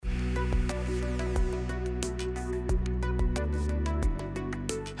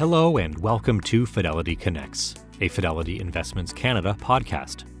Hello and welcome to Fidelity Connects, a Fidelity Investments Canada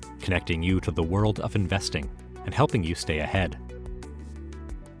podcast, connecting you to the world of investing and helping you stay ahead.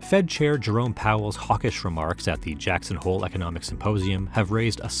 Fed Chair Jerome Powell's hawkish remarks at the Jackson Hole Economic Symposium have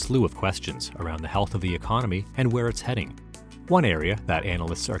raised a slew of questions around the health of the economy and where it's heading. One area that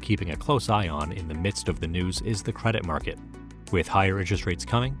analysts are keeping a close eye on in the midst of the news is the credit market. With higher interest rates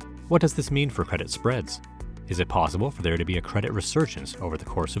coming, what does this mean for credit spreads? Is it possible for there to be a credit resurgence over the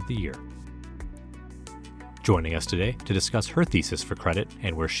course of the year? Joining us today to discuss her thesis for credit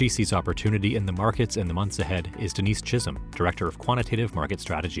and where she sees opportunity in the markets in the months ahead is Denise Chisholm, Director of Quantitative Market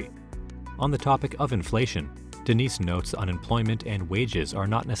Strategy. On the topic of inflation, Denise notes unemployment and wages are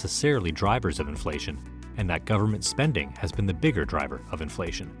not necessarily drivers of inflation, and that government spending has been the bigger driver of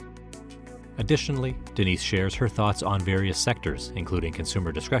inflation. Additionally, Denise shares her thoughts on various sectors, including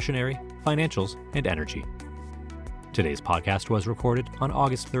consumer discretionary, financials, and energy. Today's podcast was recorded on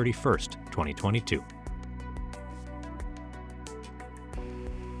August 31st, 2022.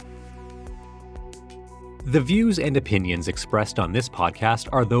 The views and opinions expressed on this podcast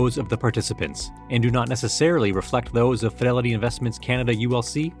are those of the participants and do not necessarily reflect those of Fidelity Investments Canada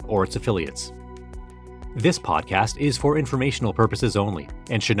ULC or its affiliates. This podcast is for informational purposes only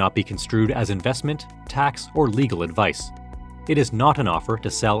and should not be construed as investment, tax, or legal advice. It is not an offer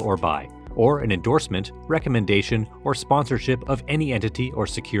to sell or buy, or an endorsement, recommendation, or sponsorship of any entity or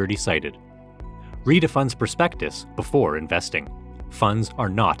security cited. Read a fund's prospectus before investing. Funds are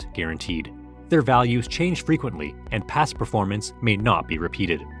not guaranteed. Their values change frequently, and past performance may not be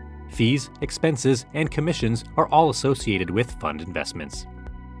repeated. Fees, expenses, and commissions are all associated with fund investments.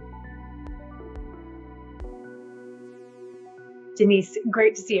 Denise,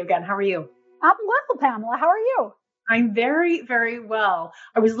 great to see you again. How are you? I'm well, Pamela. How are you? I'm very, very well.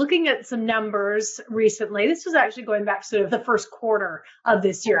 I was looking at some numbers recently. This was actually going back to sort of the first quarter of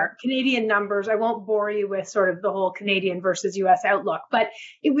this year. Canadian numbers. I won't bore you with sort of the whole Canadian versus US outlook, but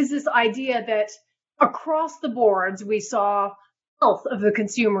it was this idea that across the boards, we saw health of the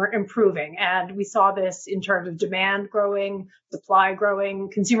consumer improving. And we saw this in terms of demand growing, supply growing,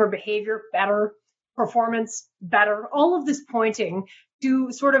 consumer behavior better, performance better, all of this pointing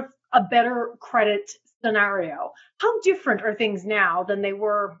to sort of a better credit scenario. How different are things now than they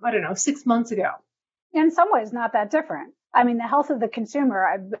were, 6 months ago? In some ways, not that different. I mean, the health of the consumer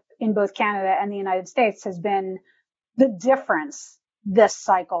in both Canada and the United States has been the difference this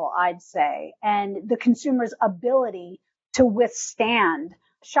cycle, I'd say, and the consumer's ability to withstand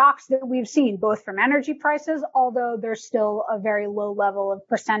shocks that we've seen, both from energy prices, although there's still a very low level of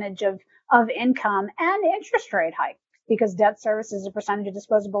percentage of income, and interest rate hikes, because debt service as a percentage of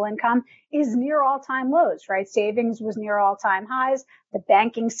disposable income is near all-time lows, right? Savings was near all-time highs. The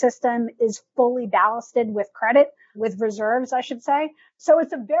banking system is fully ballasted with credit, with reserves, I should say. So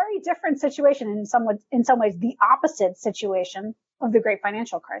it's a very different situation, in some ways, the opposite situation of the great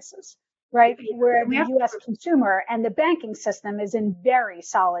financial crisis, right? Where the U.S. consumer and the banking system is in very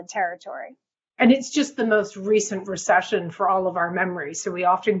solid territory. And it's just the most recent recession for all of our memories. So we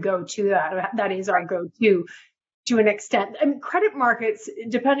often go to that. That is our go-to to an extent. And credit markets,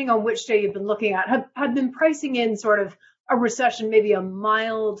 depending on which day you've been looking at, have been pricing in sort of a recession, maybe a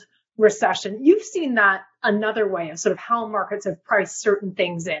mild recession. You've seen that another way of sort of how markets have priced certain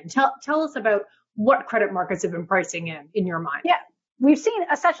things in. Tell us about what credit markets have been pricing in your mind. Yeah. We've seen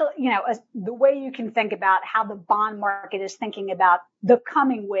essentially, the way you can think about how the bond market is thinking about the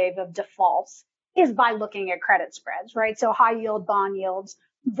coming wave of defaults is by looking at credit spreads, right? So high yield bond yields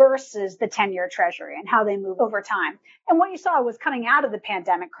versus the 10-year treasury and how they move over time. And what you saw was coming out of the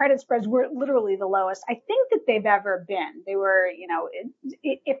pandemic, credit spreads were literally the lowest I think that they've ever been. They were,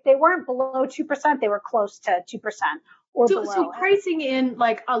 if they weren't below 2%, they were close to 2% or below. So pricing in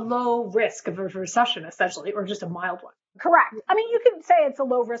like a low risk of a recession, essentially, or just a mild one. Correct. I mean, you could say it's a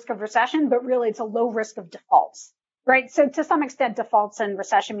low risk of recession, but really it's a low risk of defaults. Right. So to some extent, defaults and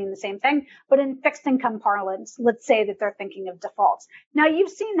recession mean the same thing. But in fixed income parlance, let's say that they're thinking of defaults. Now, you've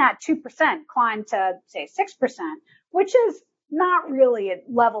seen that 2% climb to, say, 6%, which is not really at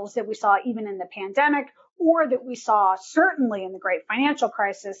levels that we saw even in the pandemic or that we saw certainly in the great financial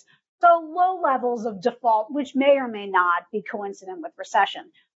crisis. So low levels of default, which may or may not be coincident with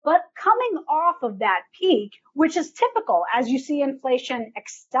recession. But coming off of that peak, which is typical as you see inflation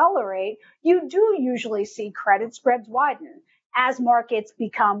accelerate, you do usually see credit spreads widen as markets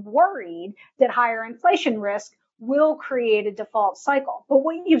become worried that higher inflation risk will create a default cycle. But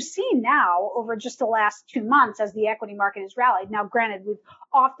what you've seen now over just the last 2 months as the equity market has rallied, now granted, we've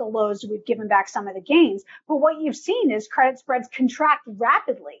off the lows, we've given back some of the gains, but what you've seen is credit spreads contract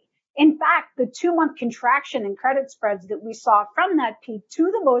rapidly In fact, the 2-month contraction in credit spreads that we saw from that peak to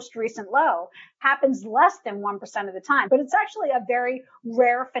the most recent low happens less than 1% of the time. But it's actually a very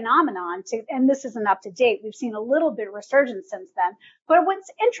rare phenomenon, and this isn't up to date. We've seen a little bit of resurgence since then. But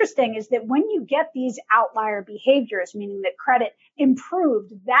what's interesting is that when you get these outlier behaviors, meaning that credit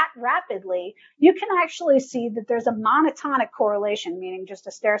improved that rapidly, you can actually see that there's a monotonic correlation, meaning just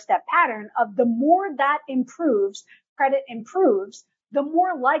a stair-step pattern of the more that improves, credit improves, the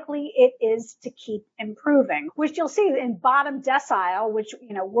more likely it is to keep improving, which you'll see in bottom decile, which,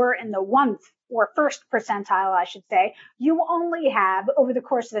 we're in the 1st or 1st percentile, I should say, you only have over the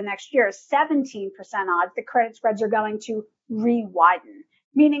course of the next year, 17% odds that credit spreads are going to re-widen,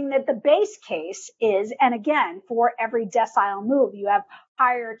 meaning that the base case is, and again, for every decile move, you have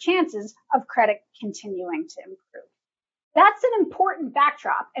higher chances of credit continuing to improve. That's an important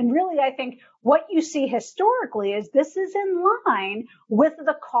backdrop. And really, I think what you see historically is this is in line with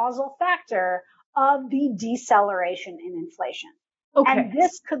the causal factor of the deceleration in inflation. Okay. And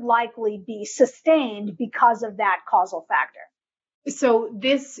this could likely be sustained because of that causal factor. So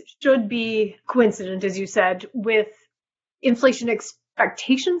this should be coincident, as you said, with inflation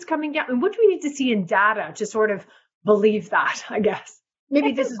expectations coming down. And what do we need to see in data to sort of believe that, I guess?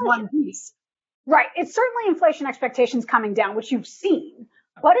 Maybe this is one piece. Right. It's certainly inflation expectations coming down, which you've seen,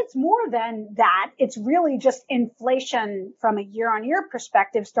 but it's more than that. It's really just inflation from a year-on-year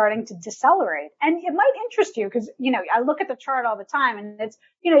perspective starting to decelerate. And it might interest you because, I look at the chart all the time and it's,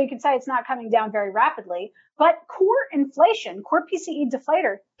 you can say it's not coming down very rapidly, but core inflation, core PCE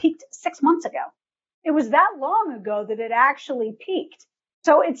deflator peaked 6 months ago. It was that long ago that it actually peaked.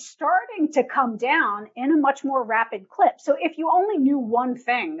 So it's starting to come down in a much more rapid clip. So if you only knew one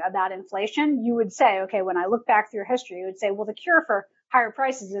thing about inflation, you would say, okay, when I look back through history, you would say, well, the cure for higher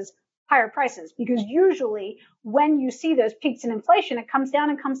prices is higher prices, because usually when you see those peaks in inflation, it comes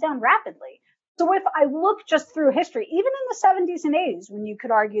down rapidly. So if I look just through history, even in the 70s and 80s, when you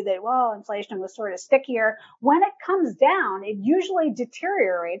could argue that, well, inflation was sort of stickier, when it comes down, it usually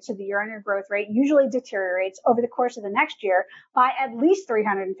deteriorates. So the year-on-year growth rate usually deteriorates over the course of the next year by at least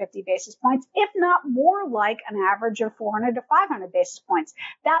 350 basis points, if not more, like an average of 400 to 500 basis points.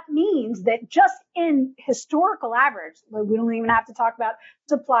 That means that just in historical average, we don't even have to talk about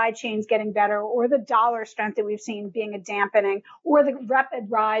supply chains getting better or the dollar strength that we've seen being a dampening or the rapid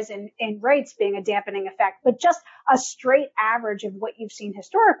rise in rates being a dampening effect, but just a straight average of what you've seen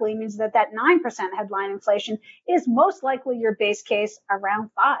historically means that 9% headline inflation is most likely your base case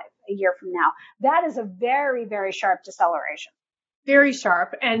around 5 a year from now. That is a very, very sharp deceleration. Very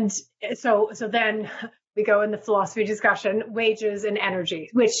sharp. And so then we go in the philosophy discussion, wages and energy,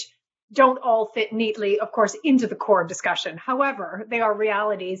 which don't all fit neatly, of course, into the core discussion. However, they are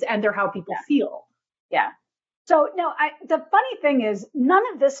realities and they're how people feel. Yeah. So no, the funny thing is none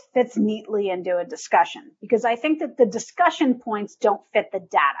of this fits neatly into a discussion because I think that the discussion points don't fit the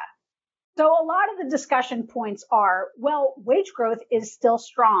data. So a lot of the discussion points are, well, wage growth is still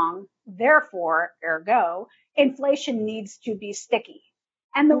strong. Therefore, ergo, inflation needs to be sticky.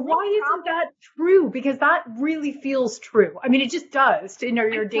 And why isn't that true? Because that really feels true. I mean, it just does in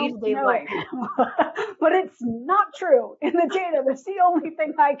your day-to-day life. But it's not true in the data. That's the only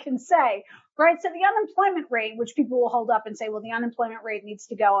thing I can say, right? So the unemployment rate, which people will hold up and say, well, the unemployment rate needs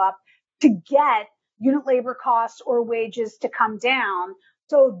to go up to get unit labor costs or wages to come down.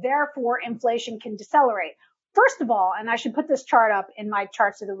 So therefore, inflation can decelerate. First of all, and I should put this chart up in my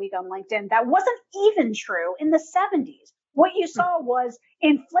charts of the week on LinkedIn, that wasn't even true in the 70s. What you saw was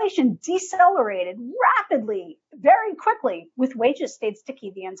inflation decelerated rapidly, very quickly, with wages stayed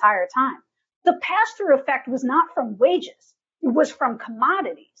sticky the entire time. The pass-through effect was not from wages. It was from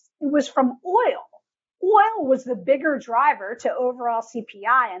commodities. It was from oil. Oil was the bigger driver to overall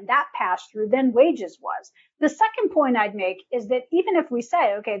CPI and that pass-through than wages was. The second point I'd make is that even if we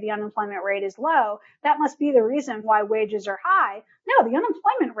say, okay, the unemployment rate is low, that must be the reason why wages are high. No, the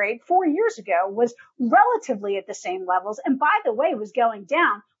unemployment rate 4 years ago was relatively at the same levels. And by the way, was going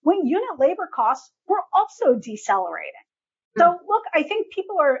down when unit labor costs were also decelerating. So look, I think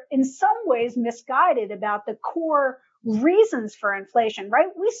people are in some ways misguided about the core reasons for inflation, right?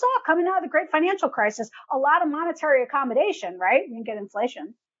 We saw coming out of the great financial crisis, a lot of monetary accommodation, right? We didn't get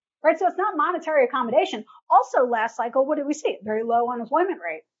inflation, right? So it's not monetary accommodation. Also last cycle, what did we see? Very low unemployment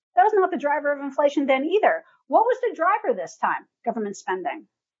rate. That was not the driver of inflation then either. What was the driver this time? Government spending.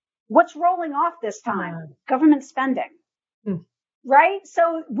 What's rolling off this time? Government spending, right?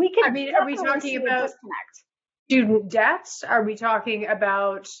 So we can, are we talking about student debt? Are we talking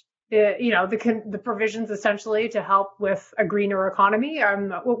about the provisions essentially to help with a greener economy?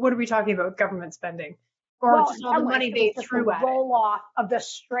 What are we talking about with government spending? or just all the money they threw at it? Roll off of the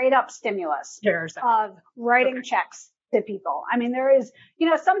straight up stimulus of writing checks to people. I mean, there is,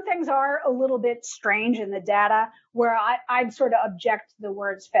 some things are a little bit strange in the data where I'd sort of object to the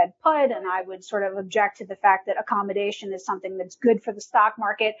words Fed put, and I would sort of object to the fact that accommodation is something that's good for the stock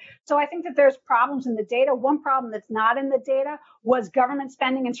market. So I think that there's problems in the data. One problem that's not in the data was government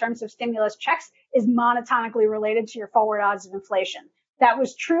spending in terms of stimulus checks is monotonically related to your forward odds of inflation. That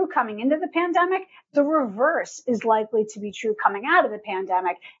was true coming into the pandemic. The reverse is likely to be true coming out of the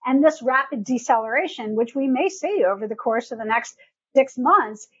pandemic. And this rapid deceleration, which we may see over the course of the next 6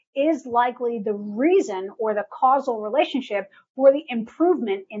 months, is likely the reason or the causal relationship for the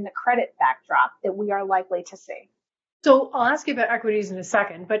improvement in the credit backdrop that we are likely to see. So I'll ask you about equities in a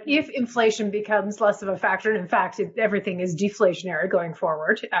second, but if inflation becomes less of a factor, and in fact, everything is deflationary going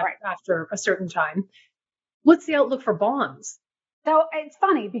forward after a certain time, what's the outlook for bonds? So it's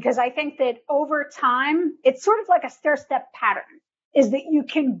funny because I think that over time, it's sort of like a stair-step pattern, is that you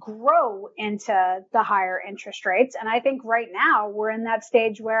can grow into the higher interest rates. And I think right now we're in that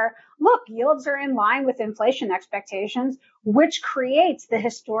stage where, look, yields are in line with inflation expectations, which creates the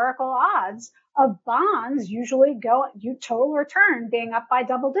historical odds of bonds usually total return being up by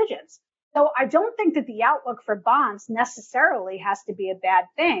double digits. So I don't think that the outlook for bonds necessarily has to be a bad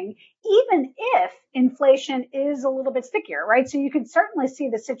thing, even if inflation is a little bit stickier, right? So you could certainly see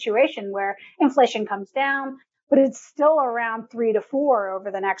the situation where inflation comes down, but it's still around 3 to 4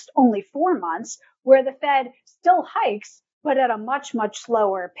 over the next only 4 months, where the Fed still hikes, but at a much, much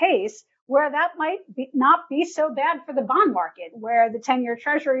slower pace, where that might not be so bad for the bond market, where the 10-year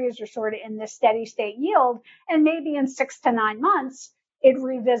treasuries are sort of in this steady state yield, and maybe in 6 to 9 months, it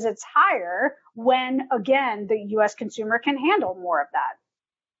revisits higher when, again, the U.S. consumer can handle more of that.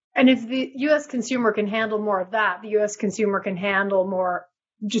 And if the U.S. consumer can handle more of that, the U.S. consumer can handle more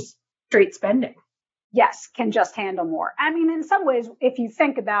just straight spending. Yes, can just handle more. I mean, in some ways, if you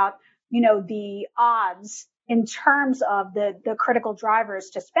think about, the odds in terms of the critical drivers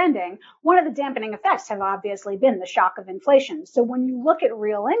to spending, one of the dampening effects have obviously been the shock of inflation. So when you look at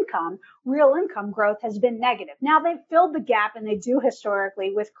real income growth has been negative. Now they've filled the gap, and they do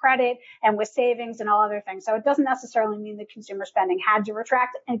historically with credit and with savings and all other things. So it doesn't necessarily mean that consumer spending had to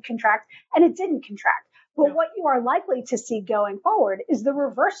retract and contract, and it didn't contract. But what you are likely to see going forward is the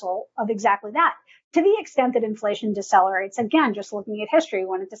reversal of exactly that. To the extent that inflation decelerates, again, just looking at history,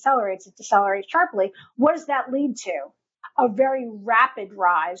 when it decelerates sharply. What does that lead to? A very rapid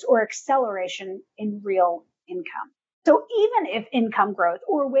rise or acceleration in real income. So even if income growth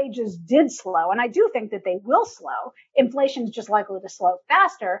or wages did slow, and I do think that they will slow, inflation is just likely to slow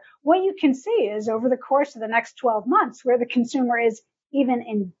faster. What you can see is over the course of the next 12 months where the consumer is even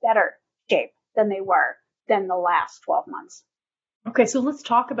in better shape than they were than the last 12 months. Okay, so let's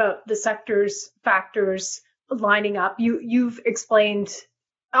talk about the sectors, factors lining up. You've explained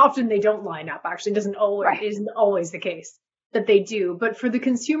often they don't line up. Actually, isn't always the case that they do. But for the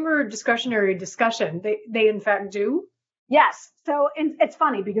consumer discretionary discussion, they in fact do. Yes. So it's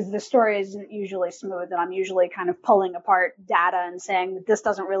funny because the story isn't usually smooth, and I'm usually kind of pulling apart data and saying that this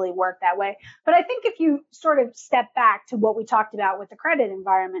doesn't really work that way. But I think if you sort of step back to what we talked about with the credit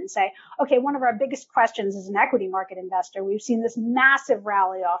environment and say, okay, one of our biggest questions as an equity market investor, we've seen this massive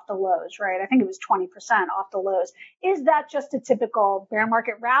rally off the lows, right? I think it was 20% off the lows. Is that just a typical bear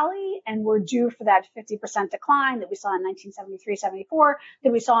market rally, and we're due for that 50% decline that we saw in 1973, 74,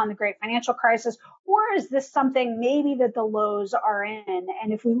 that we saw in the great financial crisis? Or is this something maybe that the lows are in?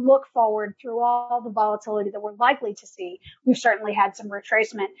 And if we look forward through all the volatility that we're likely to see, we've certainly had some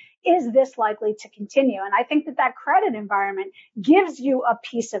retracement. Is this likely to continue? And I think that credit environment gives you a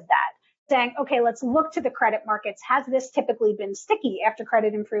piece of that, saying, okay, let's look to the credit markets. Has this typically been sticky after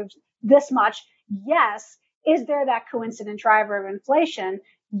credit improves this much? Yes. Is there that coincident driver of inflation?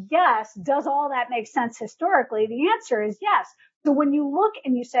 Yes. Does all that make sense historically? The answer is yes. So when you look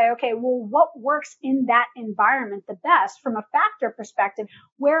and you say, okay, well, what works in that environment the best from a factor perspective,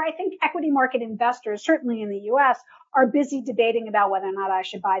 where I think equity market investors, certainly in the US, are busy debating about whether or not I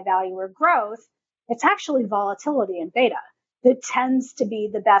should buy value or growth, it's actually volatility and beta that tends to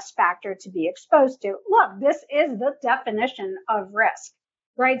be the best factor to be exposed to. Look, this is the definition of risk,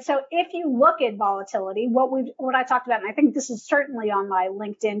 right? So if you look at volatility, what I talked about, and I think this is certainly on my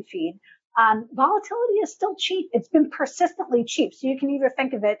LinkedIn feed, volatility is still cheap. It's been persistently cheap. So you can either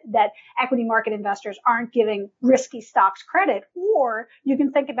think of it that equity market investors aren't giving risky stocks credit, or you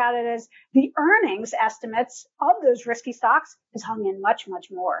can think about it as the earnings estimates of those risky stocks has hung in much, much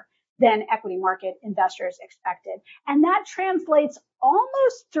more than equity market investors expected. And that translates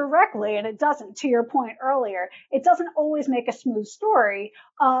almost directly, and it doesn't, to your point earlier, it doesn't always make a smooth story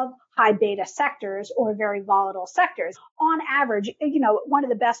of high beta sectors or very volatile sectors. On average, one of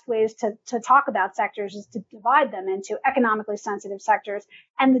the best ways to talk about sectors is to divide them into economically sensitive sectors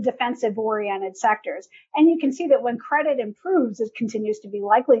and the defensive oriented sectors. And you can see that when credit improves, it continues to be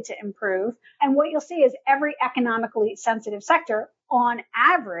likely to improve. And what you'll see is every economically sensitive sector on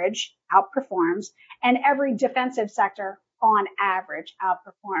average outperforms, and every defensive sector on average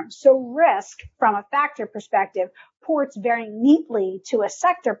outperforms. So risk from a factor perspective ports very neatly to a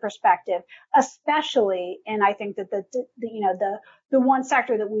sector perspective, especially, and I think that the one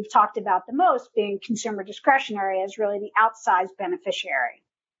sector that we've talked about the most, being consumer discretionary, is really the outsized beneficiary.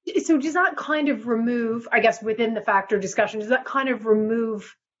 So does that kind of remove, I guess, within the factor discussion, does that kind of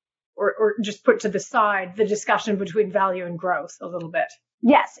remove or just put to the side the discussion between value and growth a little bit?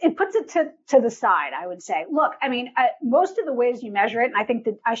 Yes, it puts it to the side, I would say. Look, I mean, most of the ways you measure it, and I think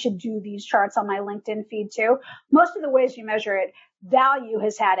that I should do these charts on my LinkedIn feed too, most of the ways you measure it, value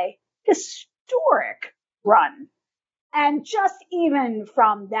has had a historic run. And just even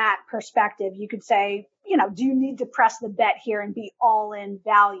from that perspective, you could say, do you need to press the bet here and be all in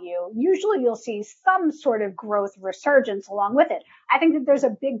value? Usually you'll see some sort of growth resurgence along with it. I think that there's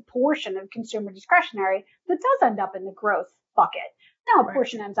a big portion of consumer discretionary that does end up in the growth bucket. Now, a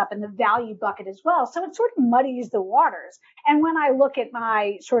portion ends up in the value bucket as well. So it sort of muddies the waters. And when I look at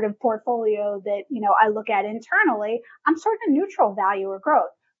my sort of portfolio that, I look at internally, I'm sort of neutral value or growth,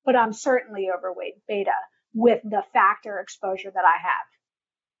 but I'm certainly overweight beta with the factor exposure that I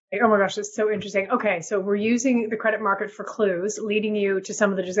have. Oh my gosh, that's so interesting. Okay, so we're using the credit market for clues, leading you to some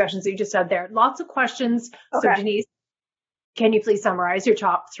of the discussions that you just had there. Lots of questions. Okay. So Denise, can you please summarize your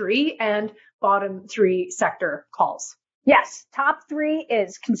top 3 and bottom 3 sector calls? Yes. Top 3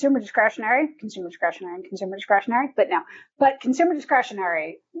 is consumer discretionary, and consumer discretionary. But consumer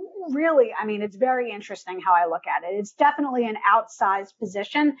discretionary, really, I mean, it's very interesting how I look at it. It's definitely an outsized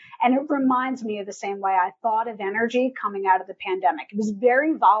position. And it reminds me of the same way I thought of energy coming out of the pandemic. It was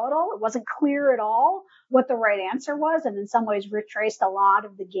very volatile. It wasn't clear at all what the right answer was. And in some ways retraced a lot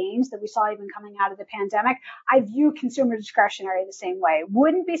of the gains that we saw even coming out of the pandemic. I view consumer discretionary the same way.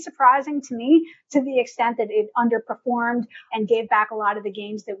 Wouldn't be surprising to me to the extent that it underperformed and gave back a lot of the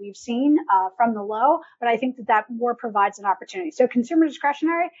gains that we've seen from the low. But I think that more provides an opportunity. So consumer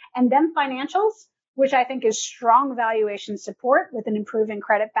discretionary, and then financials, which I think is strong valuation support with an improving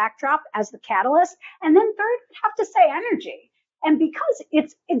credit backdrop as the catalyst. And then third, I'd have to say energy. And because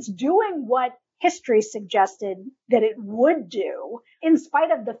it's doing what history suggested that it would do, in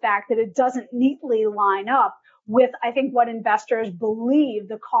spite of the fact that it doesn't neatly line up with, I think, what investors believe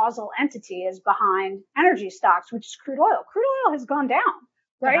the causal entity is behind energy stocks, which is crude oil. Crude oil has gone down,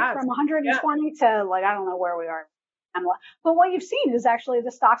 right? From 120 to I don't know where we are. But what you've seen is actually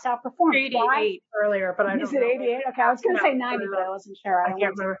the stocks outperformed. 88 earlier, but I don't know. Is it 88? Okay, I was going to say 90, but I wasn't sure. I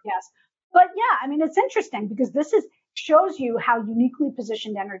can't remember. Yes. But yeah, I mean, it's interesting because this shows you how uniquely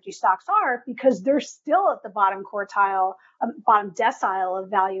positioned energy stocks are, because they're still at the bottom decile of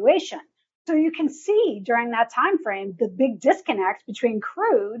valuation. So you can see during that time frame the big disconnect between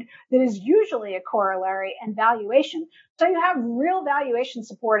crude, that is usually a corollary, and valuation. So you have real valuation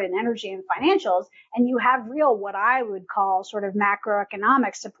support in energy and financials, and you have real, what I would call sort of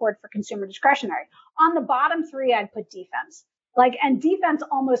macroeconomic support for consumer discretionary. On the bottom 3, I'd put defense. And defense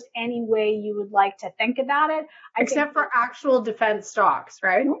almost any way you would like to think about it. Except for actual defense stocks,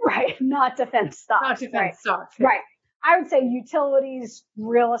 right? Right. Not defense stocks. Not defense stocks. Right. I would say utilities,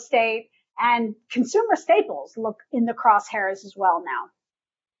 real estate, and consumer staples look in the crosshairs as well now.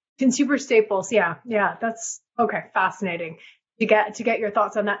 Consumer staples. Yeah. That's okay. Fascinating to get your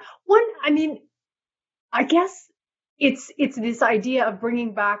thoughts on that. One, I mean, I guess it's this idea of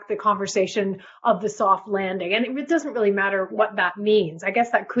bringing back the conversation of the soft landing. And it doesn't really matter what that means. I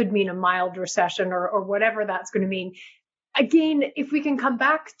guess that could mean a mild recession or whatever that's going to mean. Again, if we can come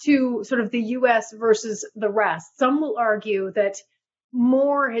back to sort of the US versus the rest, some will argue that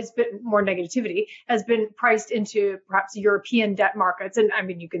more negativity has been priced into perhaps European debt markets. And I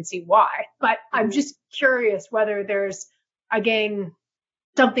mean, you can see why, but I'm just curious whether there's, again,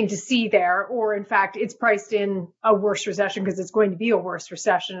 something to see there, or in fact, it's priced in a worse recession because it's going to be a worse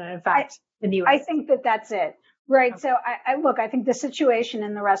recession. And in fact, in the US. I think that's it. Right. Okay. So I think the situation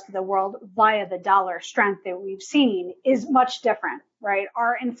in the rest of the world via the dollar strength that we've seen is much different, right?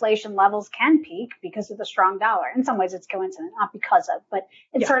 Our inflation levels can peak because of the strong dollar. In some ways it's coincident, not because of, but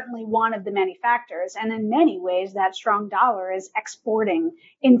it's certainly one of the many factors. And in many ways, that strong dollar is exporting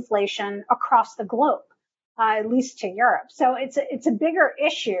inflation across the globe. at least to Europe. So it's a bigger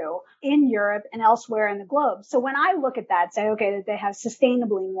issue in Europe and elsewhere in the globe. So when I look at that, say, okay, that they have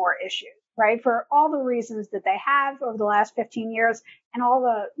sustainably more issues, right? For all the reasons that they have over the last 15 years and all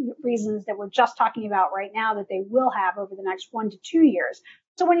the reasons that we're just talking about right now that they will have over the next 1 to 2 years.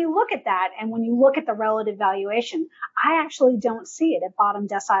 So when you look at that and when you look at the relative valuation, I actually don't see it at bottom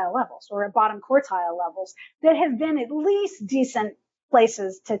decile levels or at bottom quartile levels that have been at least decent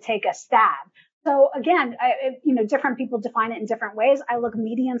places to take a stab. So again, different people define it in different ways. I look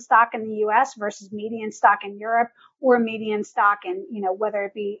median stock in the US versus median stock in Europe or median stock in, whether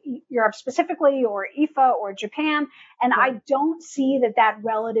it be Europe specifically or IFA or Japan. And I don't see that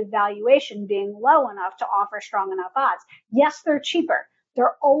relative valuation being low enough to offer strong enough odds. Yes, they're cheaper.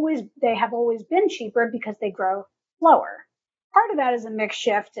 They have always been cheaper because they grow slower. Part of that is a mix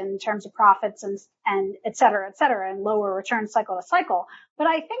shift in terms of profits and et cetera, and lower return cycle to cycle. But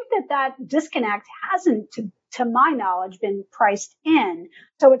I think that disconnect hasn't, to my knowledge, been priced in.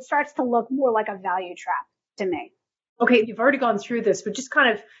 So it starts to look more like a value trap to me. Okay, you've already gone through this, but just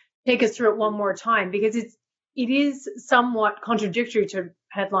kind of take us through it one more time, because it is somewhat contradictory to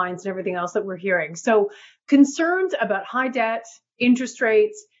headlines and everything else that we're hearing. So concerns about high debt, interest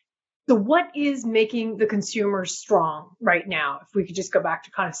rates. So what is making the consumer strong right now? If we could just go back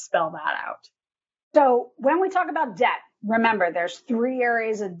to kind of spell that out. So when we talk about debt, remember there's 3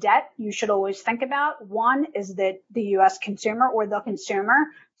 areas of debt you should always think about. One is that the U.S. consumer or the consumer.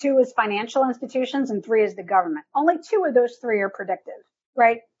 2 is financial institutions, and 3 is the government. Only 2 of those 3 are predictive,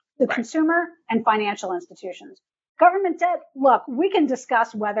 right? The consumer and financial institutions. Government debt, look, we can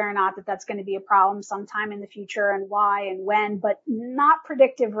discuss whether or not that's going to be a problem sometime in the future and why and when, but not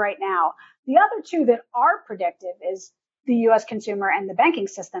predictive right now. The other 2 that are predictive is the U.S. consumer and the banking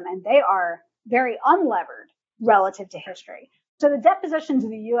system, and they are very unlevered relative to history. So the debt positions of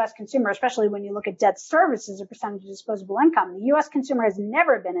the U.S. consumer, especially when you look at debt service as a percentage of disposable income, the U.S. consumer has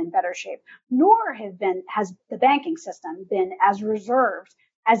never been in better shape, nor has the banking system been as reserved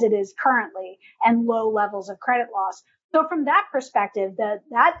as it is currently, and low levels of credit loss. So from that perspective,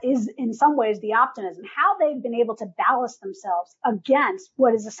 that is in some ways the optimism. How they've been able to ballast themselves against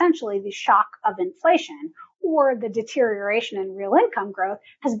what is essentially the shock of inflation or the deterioration in real income growth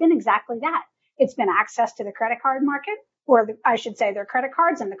has been exactly that. It's been access to the credit card market, or I should say their credit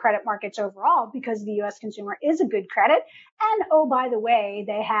cards and the credit markets overall, because the U.S. consumer is a good credit. And oh, by the way,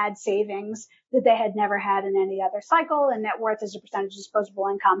 they had savings that they had never had in any other cycle, and net worth as a percentage of disposable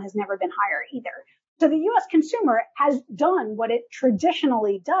income has never been higher either. So the U.S. consumer has done what it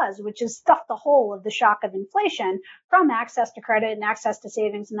traditionally does, which is stuff the hole of the shock of inflation from access to credit and access to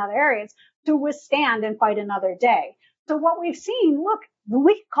savings in other areas to withstand and fight another day. So what we've seen, look,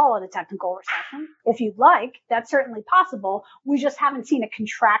 we could call it a technical recession if you'd like. That's certainly possible. We just haven't seen a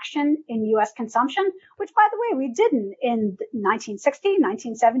contraction in U.S. consumption, which, by the way, we didn't in 1960,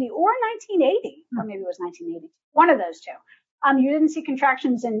 1970, or 1980, or maybe it was 1980. One of those 2. You didn't see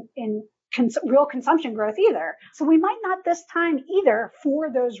contractions in real consumption growth either. So we might not this time either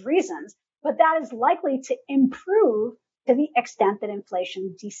for those reasons, but that is likely to improve to the extent that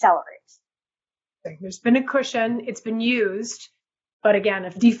inflation decelerates. There's been a cushion. It's been used. But again,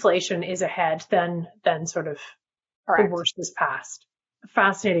 if deflation is ahead, then sort of Correct. The worst is past.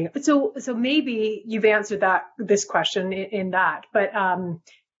 Fascinating. So maybe you've answered this question in that, but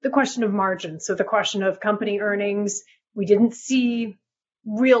the question of margins. So the question of company earnings, we didn't see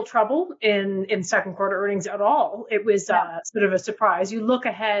real trouble in second quarter earnings at all. It was sort of a surprise. You look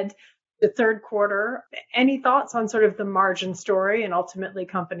ahead the third quarter. Any thoughts on sort of the margin story and ultimately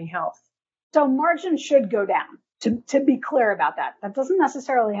company health? So margin should go down. To be clear about that, that doesn't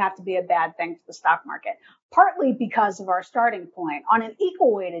necessarily have to be a bad thing for the stock market, partly because of our starting point on an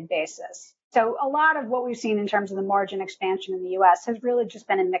equal weighted basis. So a lot of what we've seen in terms of the margin expansion in the U.S. has really just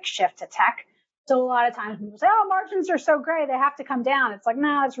been a mix shift to tech. So a lot of times people say, oh, margins are so great, they have to come down. It's like,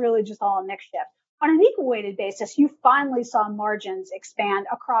 no, it's really just all a mix shift. On an equal weighted basis, you finally saw margins expand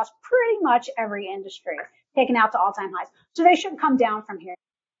across pretty much every industry, taken out to all-time highs. So they should come down from here.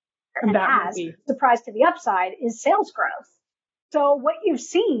 And has, surprise to the upside, is sales growth. So what you've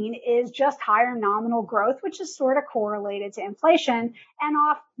seen is just higher nominal growth, which is sort of correlated to inflation and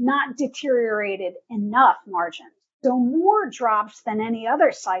off not deteriorated enough margins. So more drops than any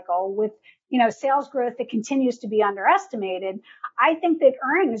other cycle with, sales growth that continues to be underestimated. I think that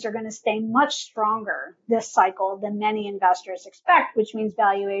earnings are going to stay much stronger this cycle than many investors expect, which means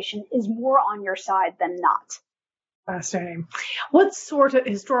valuation is more on your side than not. Fascinating. What sort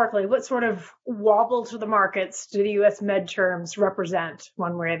of wobble to the markets do the U.S. midterms represent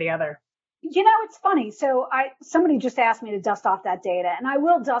one way or the other? It's funny. So somebody just asked me to dust off that data, and I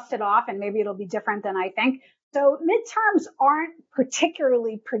will dust it off, and maybe it'll be different than I think. So midterms aren't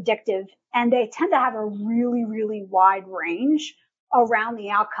particularly predictive, and they tend to have a really, really wide range around the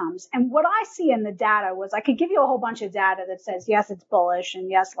outcomes. And what I see in the data was, I could give you a whole bunch of data that says, yes, it's bullish,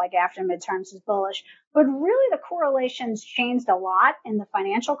 and yes, like after midterms is bullish. But really the correlations changed a lot in the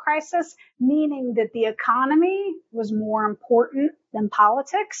financial crisis, meaning that the economy was more important than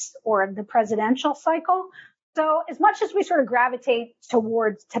politics or the presidential cycle. So as much as we sort of gravitate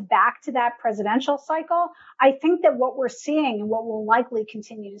back to that presidential cycle, I think that what we're seeing and what we'll likely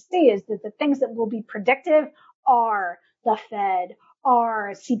continue to see is that the things that will be predictive are the Fed,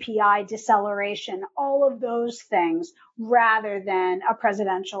 are CPI deceleration, all of those things, rather than a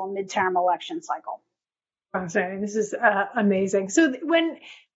presidential midterm election cycle. Fascinating. This is amazing. So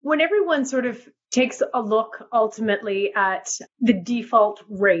when everyone sort of takes a look ultimately at the default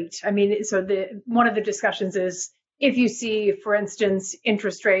rate, I mean, so one of the discussions is if you see, for instance,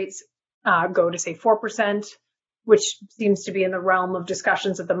 interest rates go to say 4%, which seems to be in the realm of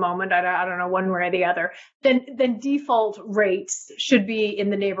discussions at the moment. I don't know one way or the other. Then default rates should be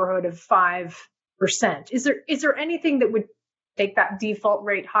in the neighborhood of 5%. Is there anything that would take that default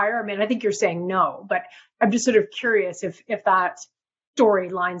rate higher? I mean, I think you're saying no, but I'm just sort of curious if that story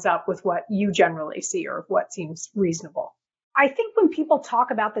lines up with what you generally see or what seems reasonable. I think when people talk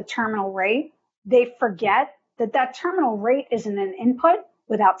about the terminal rate, they forget that terminal rate isn't an input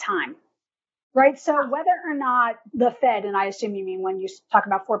without time. Right. So whether or not the Fed, and I assume you mean when you talk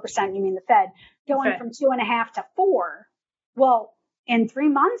about 4%, you mean the Fed going from 2.5 to 4, well, in 3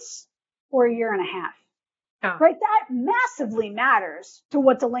 months or a year and a half, right? That massively matters to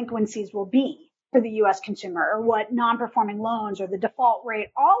what delinquencies will be for the U.S. consumer, or what non-performing loans or the default rate,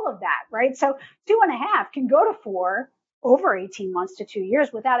 all of that, right? So 2.5 can go to 4 over 18 months to 2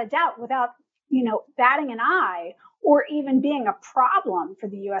 years without a doubt, without, batting an eye, or even being a problem for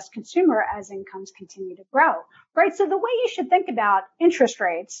the U.S. consumer as incomes continue to grow, right? So the way you should think about interest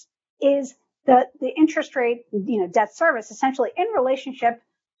rates is the interest rate, debt service, essentially in relationship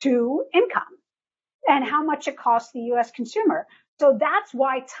to income and how much it costs the U.S. consumer. So that's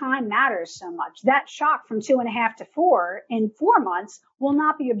why time matters so much. That shock from 2.5 to 4 in 4 months will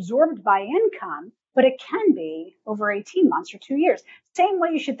not be absorbed by income, but it can be over 18 months or 2 years. Same way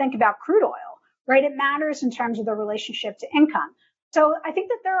you should think about crude oil. Right? It matters in terms of the relationship to income. So I think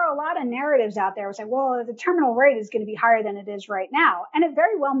that there are a lot of narratives out there that say, well, the terminal rate is going to be higher than it is right now. And it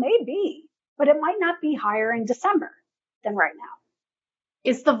very well may be, but it might not be higher in December than right now.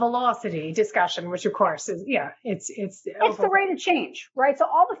 It's the velocity discussion, which of course is, it's the rate of change, right? So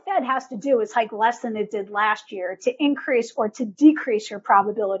all the Fed has to do is hike less than it did last year to increase or to decrease your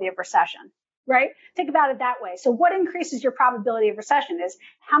probability of recession. Right? Think about it that way. So what increases your probability of recession is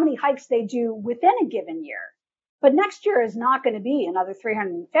how many hikes they do within a given year. But next year is not going to be another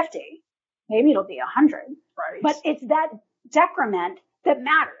 350. Maybe it'll be 100. Right. But it's that decrement that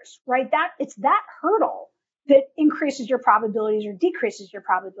matters, right? It's that hurdle that increases your probabilities or decreases your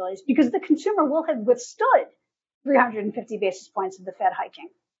probabilities, because the consumer will have withstood 350 basis points of the Fed hiking.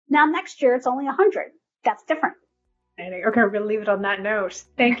 Now next year it's only 100. That's different. Okay, we're going to leave it on that note.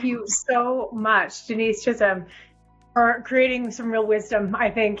 Thank you so much, Denise Chisholm, for creating some real wisdom,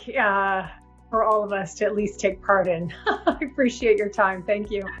 I think, for all of us to at least take part in. I appreciate your time. Thank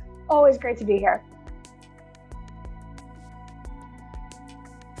you. Always great to be here.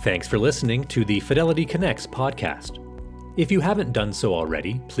 Thanks for listening to the Fidelity Connects podcast. If you haven't done so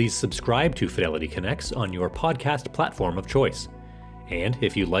already, please subscribe to Fidelity Connects on your podcast platform of choice. And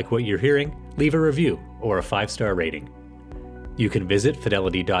if you like what you're hearing, leave a review or a 5-star rating. You can visit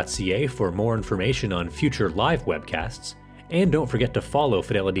fidelity.ca for more information on future live webcasts, and don't forget to follow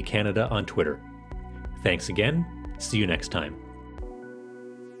Fidelity Canada on Twitter. Thanks again. See you next time.